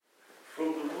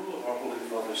From the rule of our Holy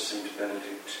Father Saint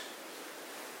Benedict,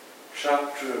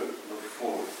 chapter the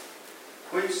 4th,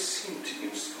 Quae sint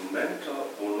instrumenta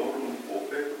honorum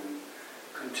operum,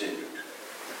 continued.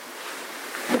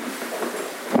 To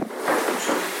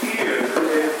fear the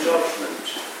day of judgment,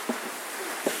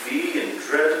 to be in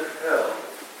dread of hell,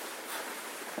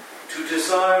 to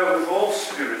desire with all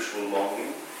spiritual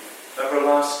longing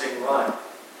everlasting life,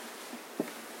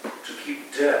 to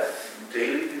keep death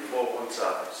daily before one's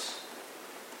eyes,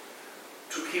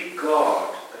 to keep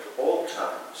guard at all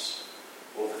times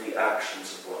over the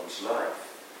actions of one's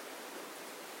life,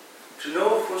 to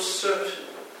know for certain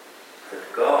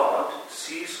that God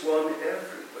sees one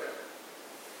everywhere,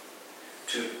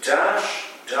 to dash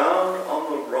down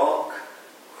on the rock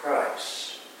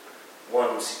Christ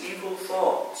one's evil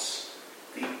thoughts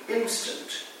the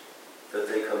instant that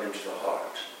they come into the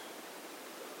heart,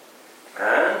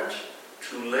 and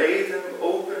to lay them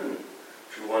open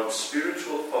to one's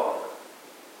spiritual Father,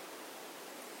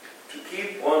 to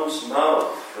keep one's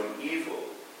mouth from evil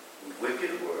and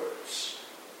wicked words,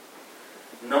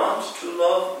 not to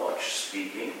love much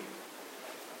speaking,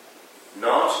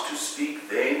 not to speak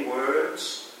vain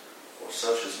words or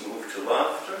such as move to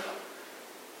laughter,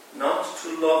 not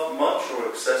to love much or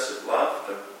excessive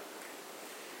laughter,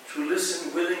 to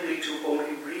listen willingly to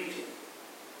holy reading,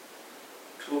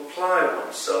 to apply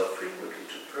oneself frequently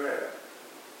to prayer,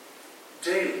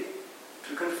 daily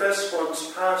to confess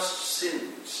one's past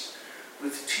sins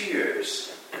with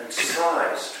tears and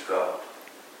sighs to God,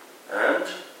 and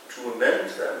to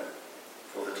amend them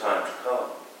for the time to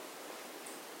come.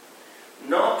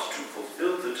 Not to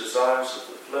fulfill the desires of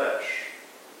the flesh,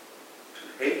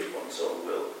 to hate one's own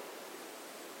will,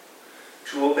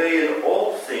 to obey in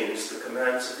all things the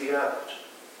commands of the abbot,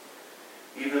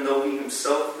 even though he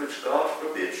himself, which God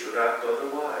forbid, should act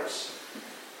otherwise,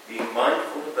 being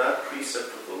mindful of that precept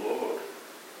of the Lord,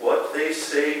 what they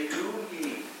say do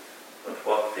ye, but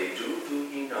what they do, do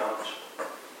ye not.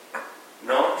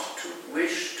 Not to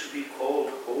wish to be called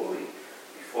holy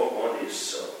before one is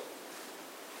so,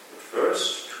 but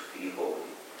first to be holy,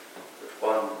 that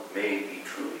one may be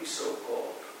truly so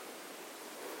called.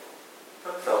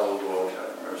 But thou, O Lord,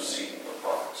 have mercy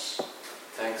upon us.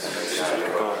 Thanks be to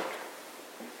God.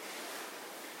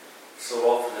 So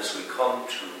often as we come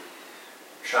to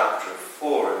chapter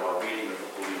 4 in our reading of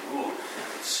the Holy Rule,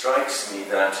 it strikes me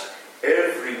that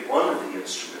every one of the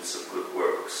instruments of good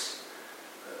works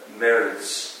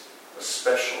merits a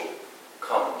special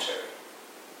commentary.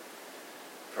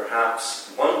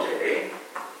 Perhaps one day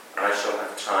I shall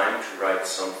have time to write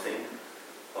something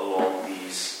along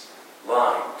these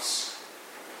lines.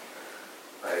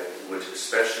 I would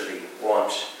especially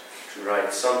want to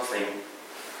write something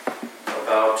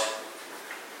about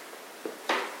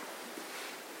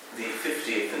the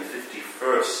 50th and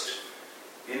 51st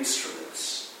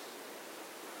instruments,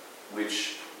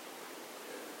 which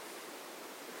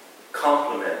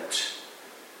complement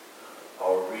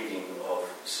our reading of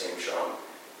St. John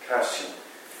Cassian.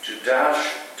 To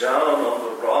dash down on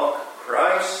the rock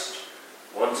Christ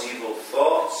one's evil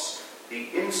thoughts the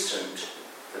instant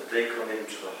that they come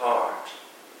into the heart,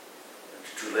 and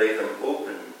to lay them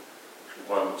open to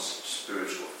one's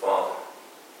spiritual Father.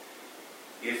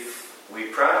 If we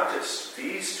practiced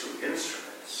these two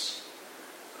instruments,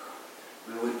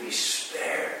 we would be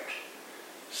spared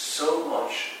so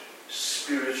much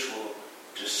spiritual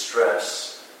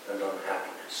distress and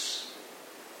unhappiness.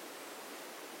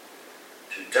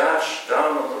 To dash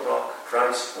down on the rock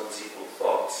Christ one's evil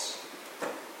thoughts,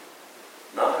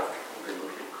 not after holding a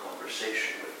little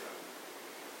conversation with them,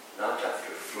 not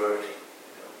after flirting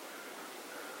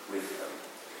with them,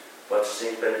 but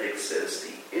St. Benedict says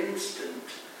the instant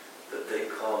that they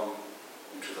come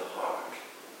into the heart,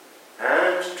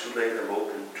 and to lay them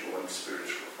open to one's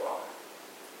spiritual Father.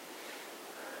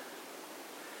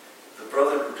 The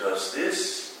brother who does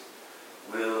this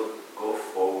will go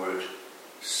forward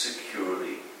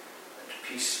securely and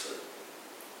peacefully.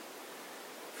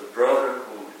 The brother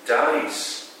who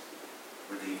dies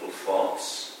with evil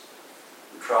thoughts,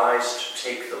 who tries to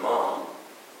take them on,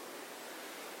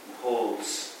 who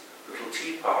holds little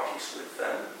tea parties with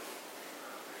them,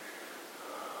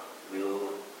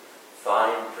 will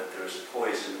find that there is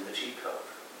poison in the teacup,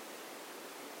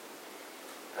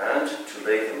 and to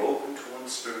lay them open to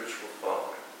one's spiritual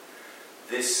Father.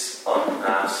 This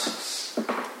unmasks the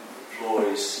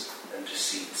ploys and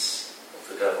deceits of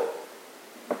the devil.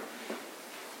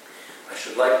 I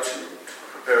should like to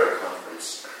prepare a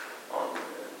conference on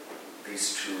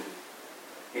these two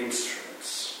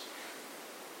instruments.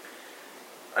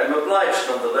 I'm obliged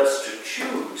nonetheless to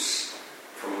choose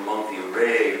from among the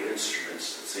array of instruments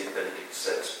that St. Benedict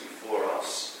sets before us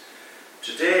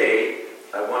today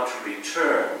I want to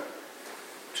return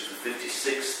to the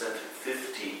 56th and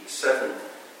 57th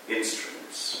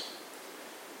instruments,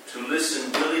 to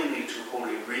listen willingly to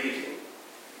holy reading,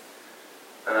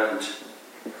 and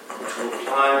to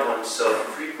apply oneself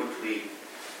frequently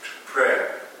to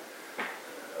prayer.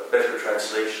 A better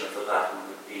translation of the Latin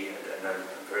would be, and I'm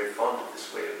very fond of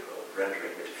this way of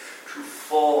rendering it, to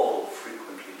fall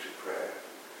frequently to prayer.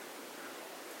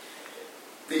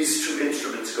 These two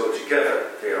instruments go together.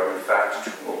 They are in fact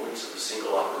two moments of a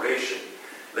single operation.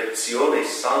 Lectione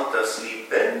sanctas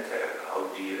libenter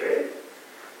audire,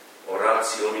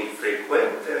 oratione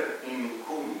frequenter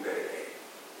incumbere.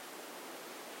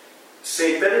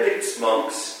 St. Benedict's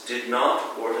monks did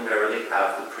not ordinarily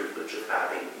have the privilege of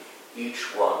having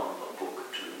each one a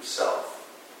book to himself.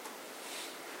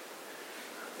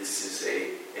 This is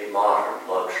a modern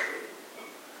luxury,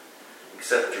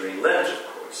 except during Lent, of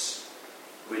course,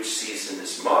 which season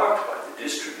is marked by the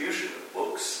distribution of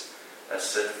books as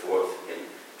set forth in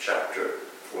chapter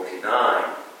 49.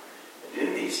 And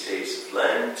in these days of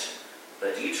Lent,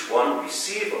 let each one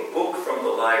receive a book from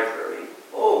the library.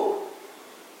 Oh,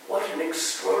 what an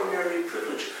extraordinary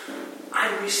privilege.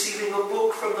 I'm receiving a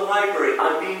book from the library.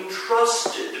 I'm being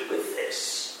trusted with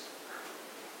this.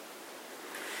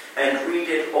 And read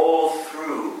it all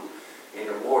through in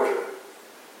order.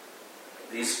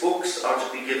 These books are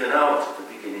to be given out at the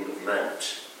beginning of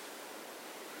Lent.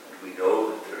 And we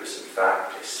know that there is in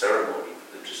fact a ceremony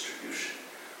for the distribution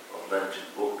of Lenten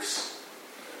books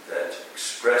that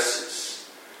expresses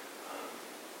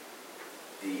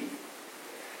the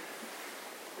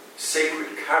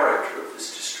sacred character of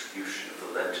this distribution of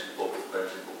the Lenten book. The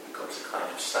Lenten book becomes a kind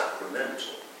of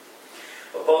sacramental.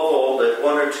 Above all, let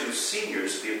one or two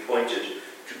seniors be appointed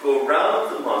to go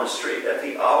round the monastery at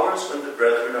the hours when the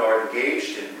brethren are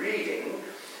engaged in reading,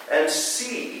 and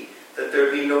see that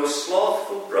there be no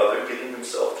slothful brother giving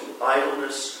himself to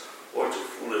idleness or to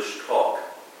foolish talk,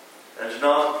 and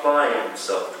not applying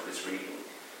himself to his reading,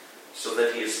 so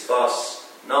that he is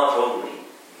thus not only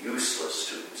useless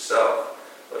to himself,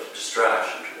 but a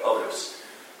distraction to others.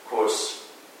 Of course,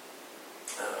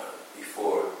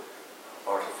 before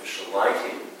artificial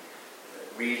lighting,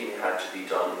 reading had to be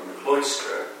done in the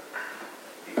cloister,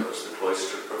 because the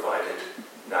cloister provided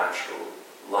natural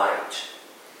light.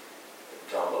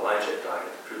 Don Elijah died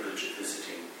had the privilege of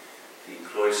visiting the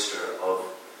cloister of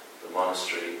the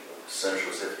monastery of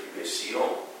Saint-Joseph du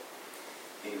Bessillon,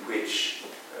 in which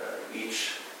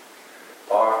each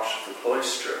arch of the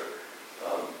cloister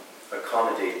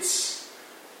accommodates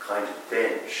a kind of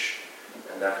bench,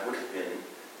 and that would have been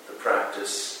the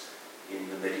practice in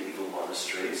the medieval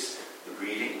monasteries. The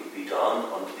reading would be done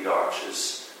under the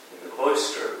arches in the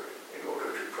cloister in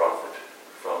order to profit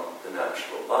from the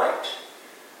natural light.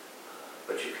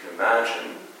 But you can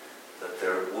imagine that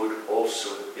there would also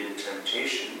have been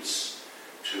temptations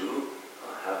to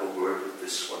have a word with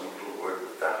this one, a little word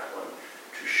with that one,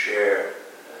 to share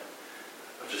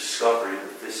a discovery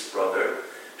with this brother,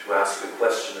 to ask a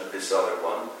question of this other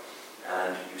one.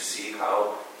 And you see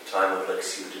how the time of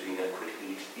Lectio Divina could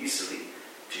easily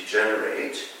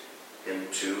degenerate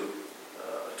into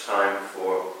a time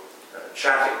for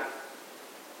chatting.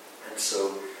 And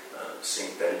so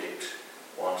St. Benedict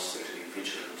wants there to be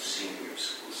vigilant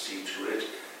seniors who will see to it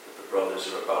that the brothers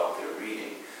are about their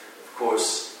reading. Of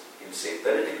course, in St.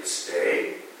 Benedict's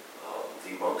day,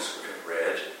 the monks would have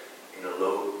read in a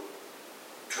low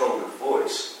tone of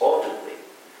voice, audibly,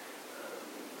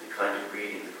 the kind of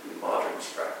reading that we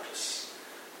moderns practice.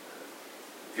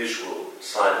 Visual,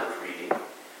 silent reading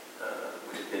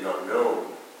would have been unknown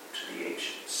to the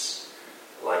ancients.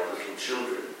 Like little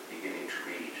children beginning to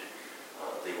read,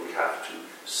 they would have to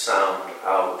sound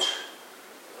out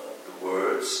the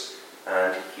words,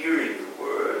 and hearing the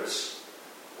words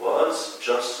was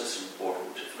just as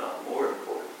important, if not more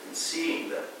important, than seeing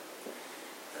them.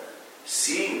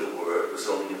 Seeing the word was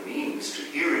only a means to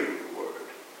hearing the word.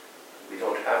 We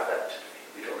don't have that today.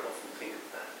 We don't often think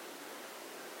of that.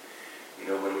 You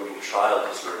know, when a little child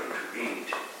is learning to read,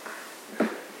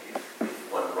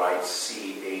 if one writes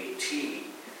C-A-T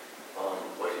on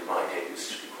what in my day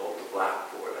used to be called the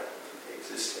blackboard, I don't think they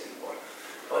exist anymore,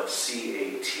 but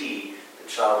C-A-T, the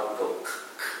child would go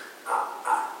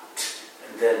k-k-a-a-t,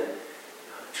 and then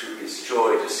to his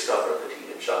joy discover that he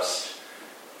had just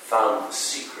found the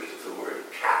secret of the word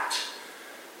cat.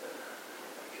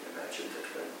 I can imagine that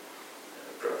when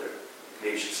Brother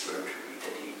Ignatius learned to read,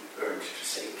 and he learned to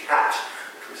say cat,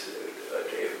 it was a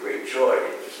day of great joy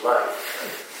in his life.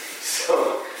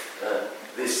 So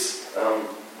this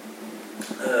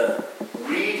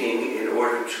reading in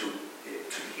order to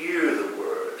hear the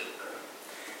word.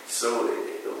 So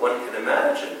one can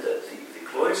imagine that the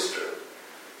cloister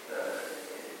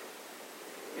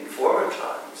in former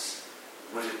times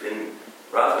would have been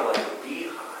rather like a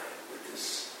beehive with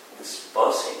this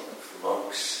buzzing of the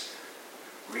monks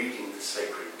reading the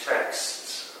sacred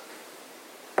texts.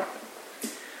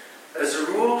 As a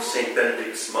rule, St.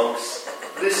 Benedict's monks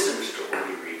listened to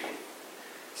holy reading.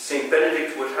 St.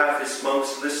 Benedict would have his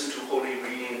monks listen to holy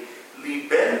reading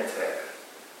libenter,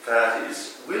 that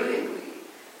is, willingly,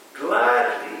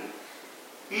 gladly,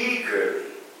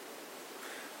 eagerly.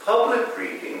 Public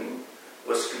reading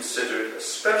was considered a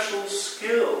special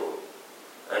skill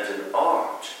and an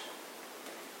art.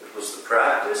 It was the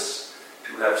practice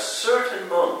to have certain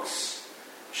monks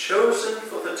chosen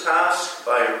for the task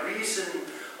by reason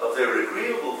of their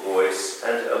agreeable voice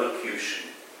and elocution,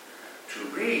 to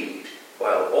read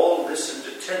while all listened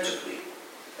attentively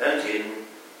and in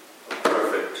a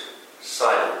perfect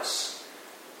silence.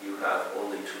 You have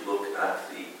only to look at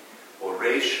the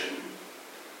oration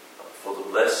for the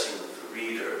blessing of the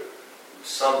reader on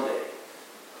Sunday.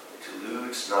 It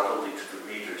alludes not only to the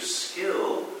reader's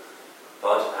skill,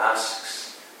 but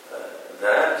asks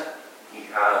that he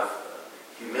have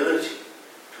humility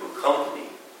to accompany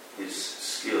his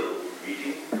skill in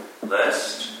reading,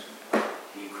 lest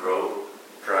he grow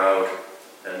proud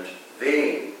and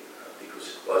vain, because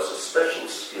it was a special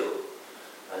skill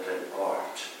and an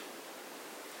art.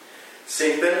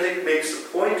 St. Benedict makes a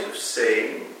point of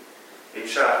saying in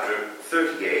chapter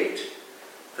 38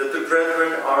 that the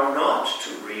brethren are not to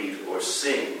read or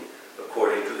sing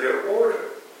according to their order,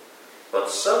 but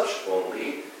such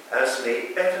only as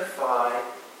may edify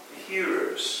the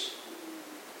hearers.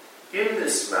 In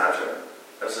this matter,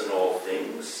 as in all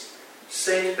things,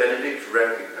 St. Benedict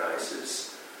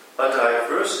recognizes a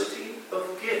diversity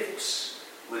of gifts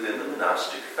within the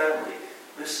monastic family.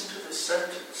 Listen to this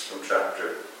sentence from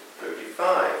chapter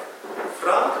 35.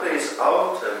 Fratres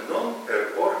autem non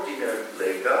per ordinem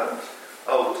legant,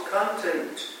 aut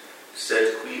cantent,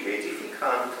 sed qui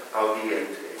edificant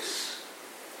audientes.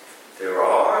 There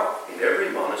are in every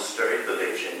monastery the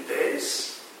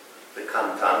legentes, the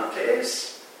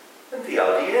cantantes, and the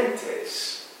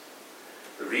audientes,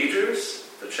 the readers,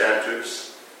 the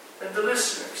chanters, and the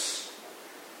listeners.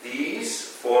 These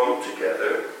form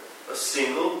together a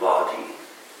single body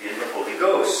in the Holy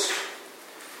Ghost.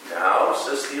 Now,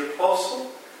 says the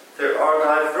Apostle, there are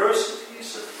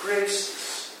diversities of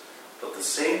graces, but the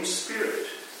same Spirit.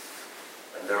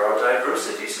 And there are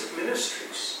diversities of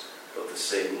ministries, but the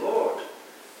same Lord.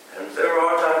 And there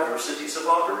are diversities of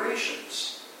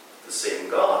operations, the same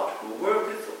God, who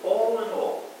worketh all in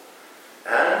all.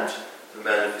 And the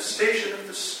manifestation of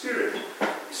the Spirit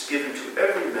is given to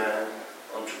every man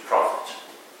unto profit.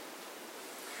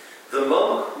 The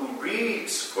monk who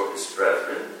reads for his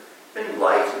brethren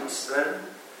enlightens them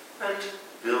and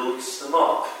builds them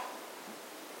up.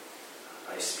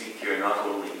 I speak here not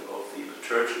only of the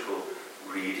liturgical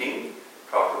reading,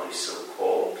 properly so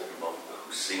called, the monk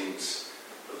who sings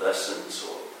the lessons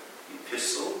or the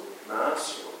epistle,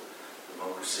 mass, or the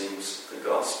monk who sings the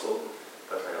gospel,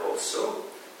 but I also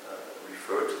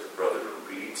refer to the brother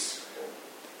who reads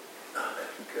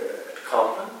at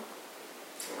Compline,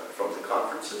 from the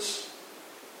conferences,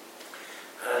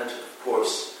 and of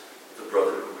course the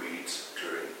brother who reads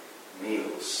during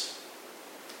meals.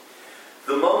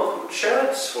 The monk who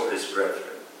chants for his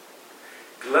brethren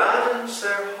gladdens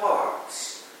their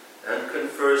hearts and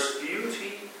confers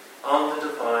beauty on the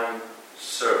divine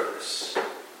service.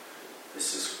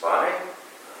 This is why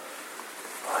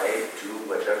I do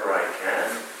whatever I can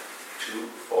to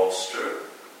foster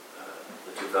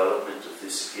the development of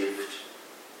this gift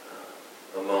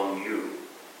among you.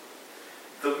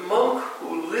 The monk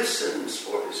who listens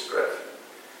for his brethren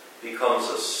becomes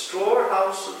a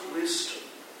storehouse of wisdom,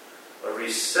 a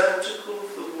receptacle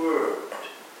of the word,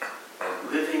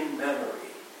 a living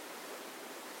memory.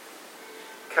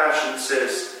 Cashin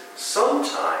says,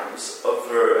 sometimes a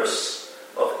verse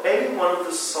of any one of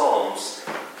the Psalms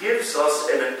gives us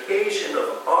an occasion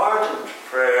of ardent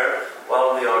prayer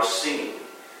while we are singing,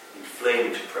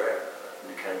 inflamed prayer,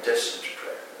 incandescent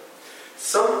prayer.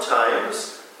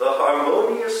 Sometimes the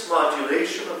harmonious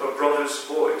modulation of a brother's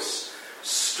voice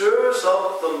stirs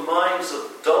up the minds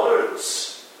of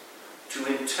dullards to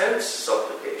intense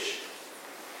supplication.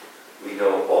 We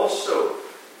know also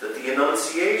that the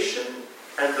enunciation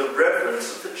and the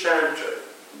reverence of the chanter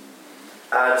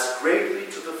adds greatly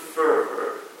to the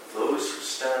fervor of those who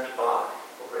stand by.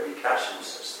 Already Cashin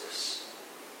says this.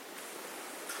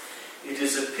 It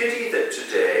is a pity that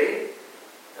today,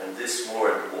 and this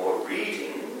more and more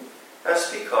reading,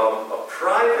 has become a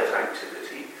private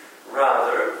activity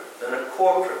rather than a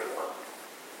corporate one.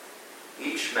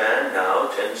 each man now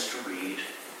tends to read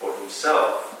for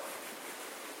himself.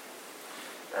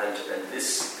 And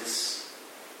this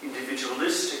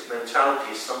individualistic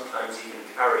mentality is sometimes even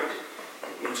carried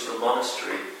into the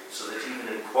monastery, so that even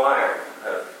in choir you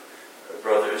have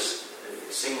brothers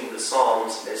singing the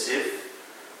psalms as if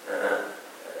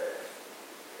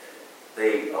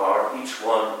they are each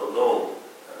one alone,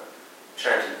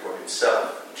 chanting for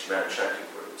himself, each man chanting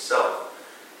for himself.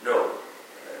 No,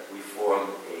 we form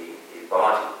a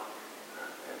body,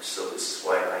 and so this is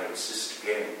why I insist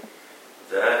again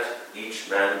that each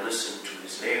man listen to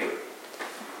his neighbor,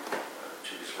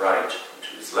 to his right and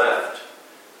to his left,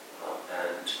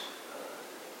 and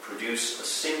produce a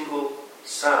single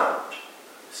sound.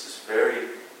 This is very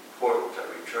important.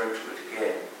 I return to it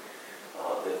again.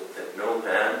 That no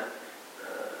man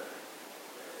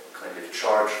kind of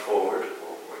charge forward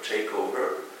or take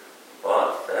over,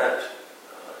 but that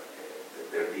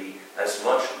there be as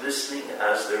much listening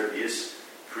as there is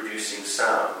producing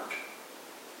sound.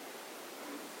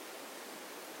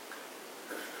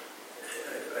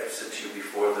 I said to you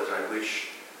before that I wish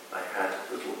I had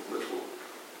little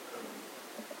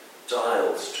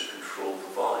dials to control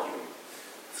the volume,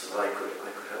 so that I could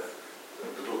have a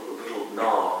little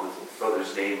knob with the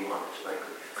brother's name on it, and I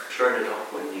could turn it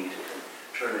up when needed and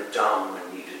turn it down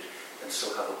when needed, and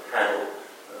so have a panel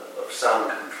of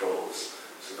sound controls,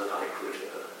 so that I could.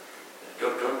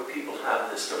 Don't people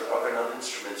have this? Are there not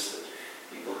instruments that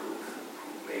people who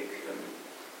make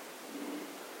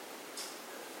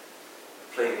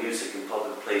play music in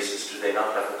public places, do they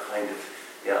not have a kind of,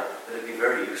 that would be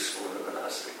very useful in a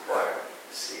monastic choir,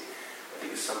 you see. I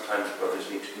think sometimes brothers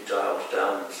need to be dialed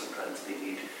down, and sometimes they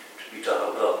need to be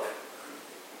dialed up.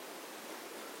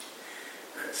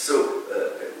 So,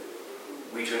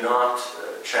 we do not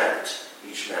chant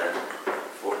each man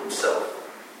for himself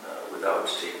without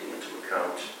taking into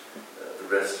account the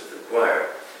rest of the choir.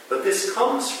 But this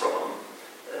comes from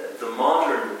the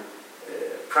modern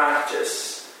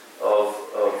practice of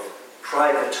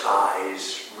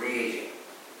privatized reading.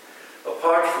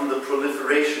 Apart from the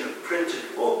proliferation of printed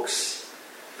books,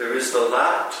 there is the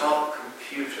laptop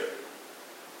computer,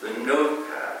 the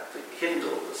notepad, the Kindle,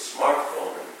 the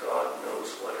smartphone, and God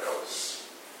knows what else.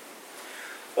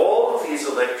 All of these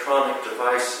electronic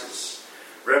devices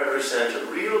represent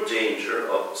a real danger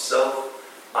of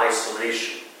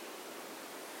self-isolation,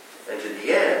 and in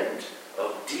the end,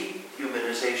 of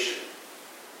dehumanization.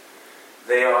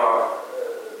 They are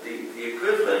the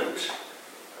equivalent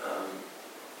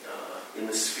in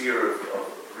the sphere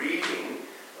of reading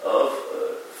of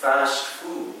fast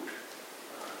food.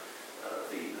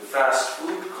 The fast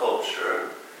food culture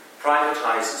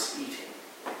privatizes eating.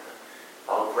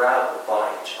 I'll grab a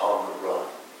bite on the run.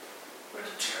 What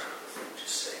a terrible thing to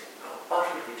say. How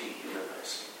utterly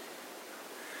dehumanizing.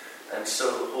 And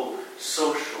so the whole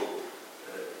social,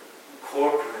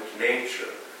 corporate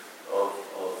nature of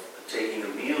taking a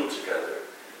meal together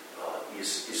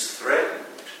is threatened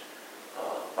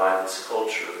by this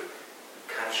culture of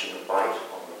catching a bite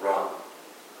on the run.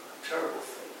 A terrible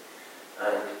thing.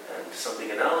 And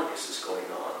something analogous is going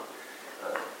on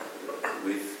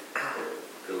with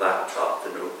the laptop, the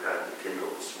notepad, the Kindle,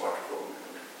 the smartphone,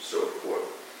 and so forth.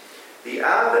 The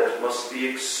abbot must be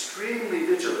extremely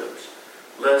vigilant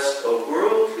lest a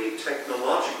worldly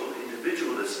technological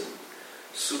individualism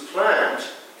supplant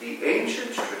the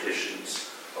ancient traditions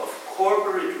of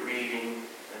corporate reading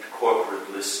and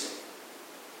corporate listening.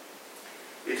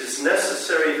 It is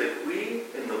necessary that we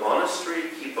in the monastery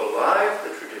keep alive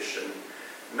the tradition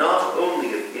not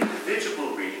only of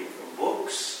individual reading from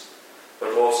books,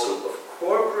 but also of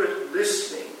corporate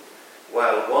listening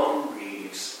while one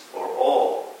reads for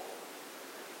all.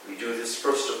 We do this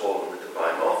first of all in the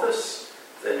Divine Office,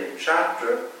 then in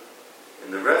chapter,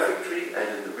 in the refectory, and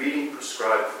in the reading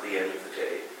prescribed for the end of the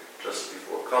day, just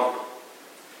before compline.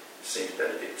 St.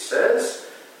 Benedict says,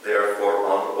 "Therefore,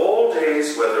 on all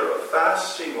days, whether of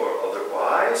fasting or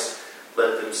otherwise,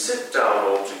 let them sit down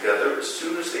all together as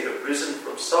soon as they have risen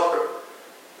from supper,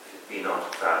 if it be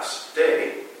not a fast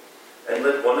day, and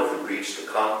let one of them read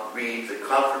the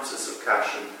conferences of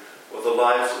Cassion, or the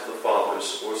lives of the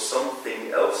fathers, or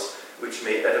something else which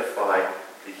may edify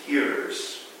the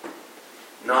hearers.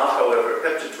 Not, however,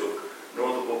 Pentateuch,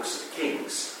 nor the books of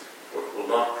kings, for it will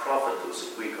not profit those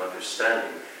of weak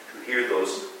understanding to hear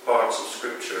those parts of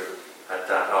Scripture at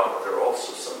that hour." There are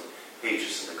also some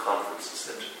pages in the conferences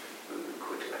that we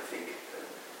could, I think,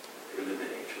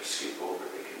 eliminate or skip over.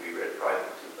 They can be read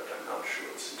privately, but I'm not sure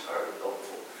it's entirely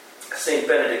helpful. St.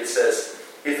 Benedict says,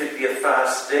 "If it be a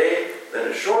fast day, then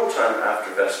a short time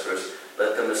after Vespers,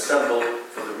 let them assemble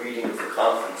for the reading of the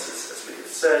conferences, as we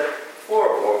have said, 4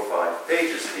 or 5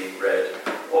 pages being read,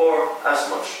 or as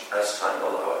much as time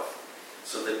alloweth,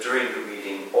 so that during the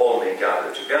reading all may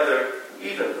gather together,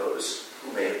 even those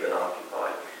who may have been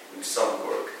occupied in some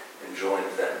work, and join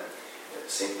them.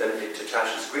 St. Benedict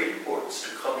attaches great importance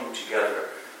to coming together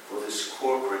for this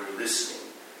corporate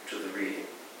listening to the reading.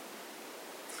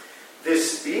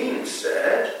 This being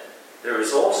said, there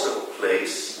is also a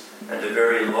place, and a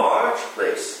very large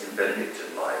place in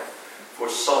Benedictine life, for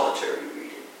solitary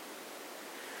reading.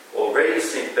 Already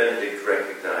St. Benedict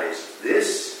recognized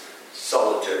this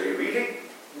solitary reading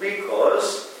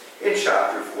because in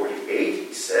chapter 48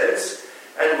 he says,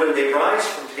 "And when they rise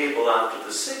from table after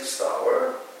the 6th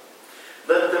hour,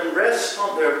 let them rest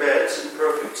on their beds in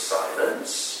perfect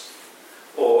silence,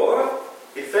 or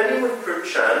if anyone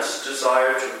perchance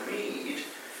desire to read,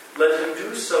 let him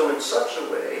do so in such a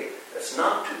way as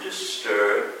not to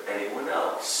disturb anyone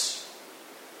else."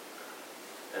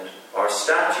 And our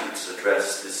statutes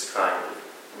address this kind of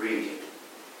reading.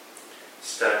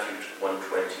 Statute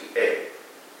 120a.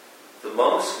 The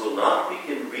monks will not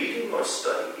begin reading or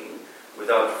studying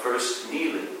without first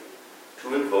kneeling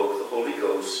to invoke the Holy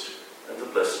Ghost and the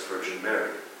Blessed Virgin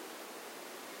Mary.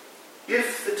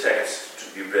 If the text to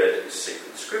be read is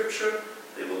sacred scripture,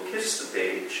 they will kiss the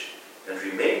page and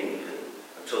remain kneeling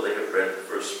until they have read the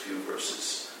first few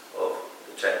verses of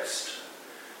the text.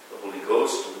 The Holy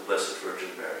Ghost and the Blessed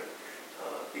Virgin Mary,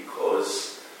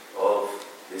 because of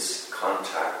this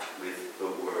contact with the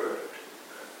Word,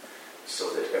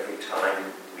 so that every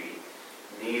time we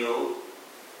kneel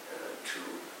to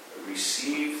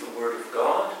receive the Word of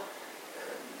God,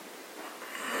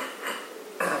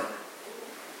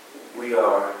 we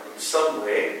are in some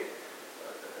way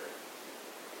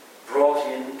brought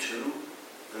into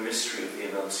the mystery of the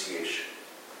Annunciation,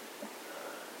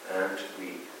 and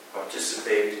we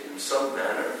participate in some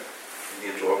manner in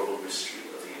the adorable mystery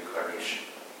of the Incarnation.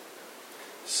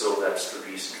 So that's the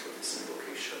reason for this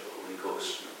invocation of the Holy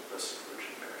Ghost and the Blessed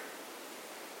Virgin Mary.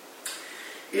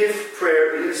 If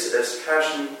prayer is, as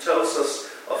Cashin tells us,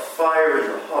 a fire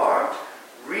in the heart,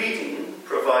 reading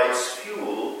provides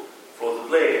fuel for the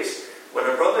blaze. When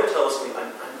a brother tells me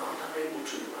I'm not able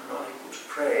to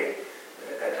pray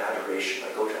at adoration,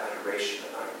 I go to adoration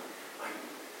and I'm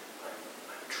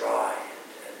dry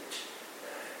and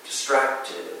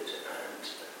distracted and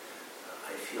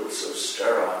I feel so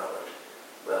sterile.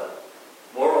 Well,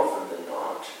 more often than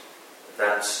not,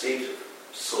 that state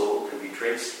of soul can be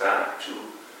traced back to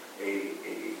a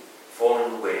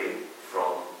falling away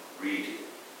from reading.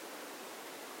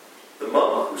 The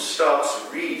monk who stops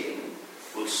reading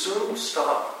will soon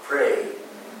stop praying.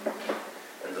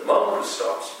 And the monk who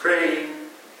stops praying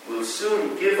will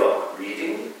soon give up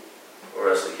reading,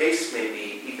 or as the case may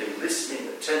be, even listening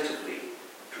attentively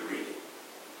to reading.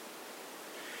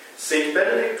 St.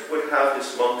 Benedict would have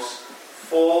his monks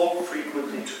fall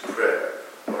frequently to prayer,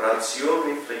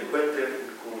 oratione frequenter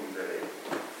incumbere.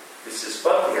 This is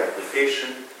but the application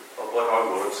of what our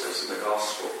Lord says in the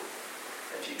Gospel.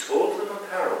 And he told them a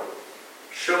parable,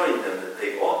 showing them that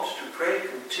they ought to pray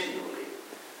continually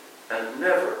and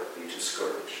never be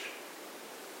discouraged.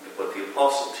 And what the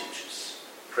Apostle teaches,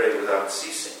 pray without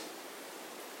ceasing.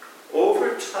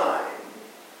 Over time,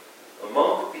 a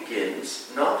monk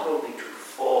begins not only to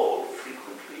fall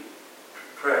frequently to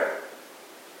prayer,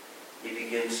 he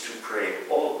begins to pray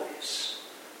always,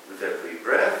 with every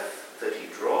breath that he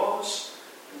draws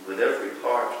and with every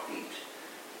heartbeat.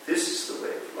 This is the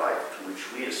way of life to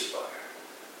which we aspire.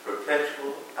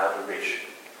 Perpetual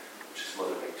adoration, which, as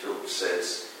Mother Matilda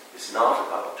says, is not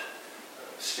about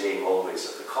staying always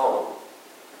at the column,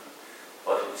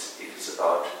 but it is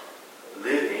about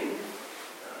living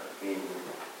in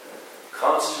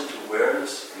constant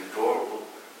awareness of the adorable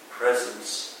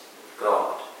presence of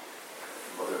God.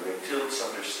 Mother Matilda's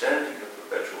understanding of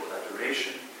perpetual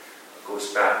adoration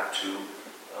goes back to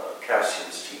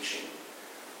Cassian's teaching,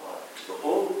 to the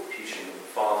whole teaching of the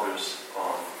Fathers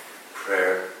on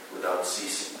prayer without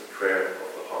ceasing, the prayer of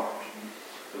the heart.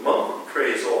 The monk who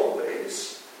prays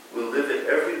always will live at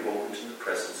every moment in the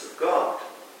presence of God.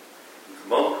 The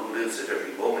monk who lives at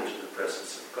every moment in the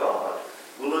presence of God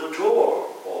will adore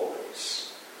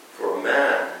always. For a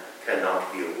man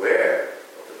cannot be aware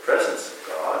of the presence of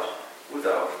God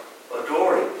without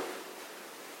adoring.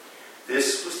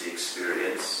 This was the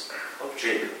experience of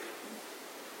Jacob.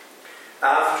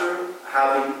 After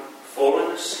having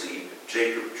fallen asleep,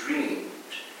 Jacob dreamed,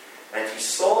 and he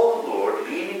saw the Lord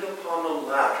leaning upon a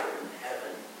ladder in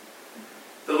heaven.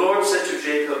 The Lord said to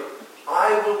Jacob,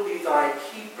 "I will be thy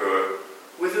keeper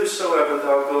whithersoever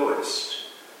thou goest,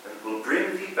 and will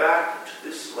bring thee back into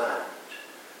this land.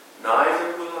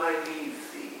 Neither will I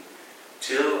leave thee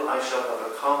until I shall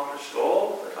have accomplished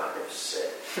all that I have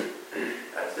said.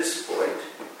 At this point,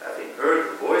 having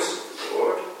heard the voice of the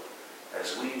Lord,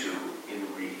 as we do in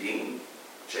reading,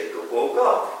 Jacob woke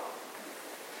up.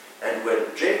 And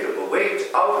when Jacob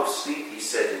awaked out of sleep, he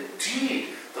said, "Indeed,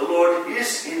 the Lord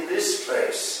is in this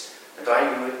place, and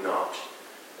I knew it not."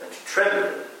 And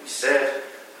trembling, he said,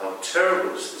 "How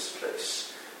terrible is this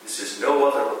place! This is no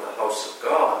other but the house of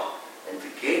God, and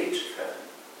the gate of heaven."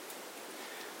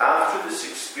 After this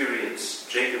experience,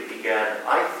 Jacob began,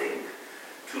 I think,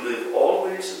 to live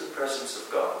always in the presence of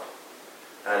God.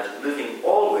 And living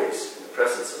always in the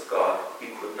presence of God, he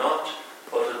could not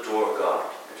but adore God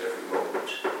at every moment.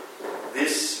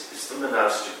 This is the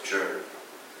monastic journey,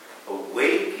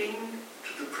 awaking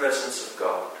to the presence of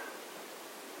God,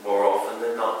 more often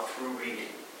than not through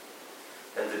reading,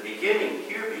 and the beginning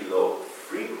here below,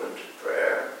 frequent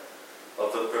prayer,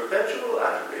 of the perpetual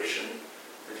adoration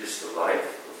that is the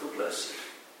life of the blessed.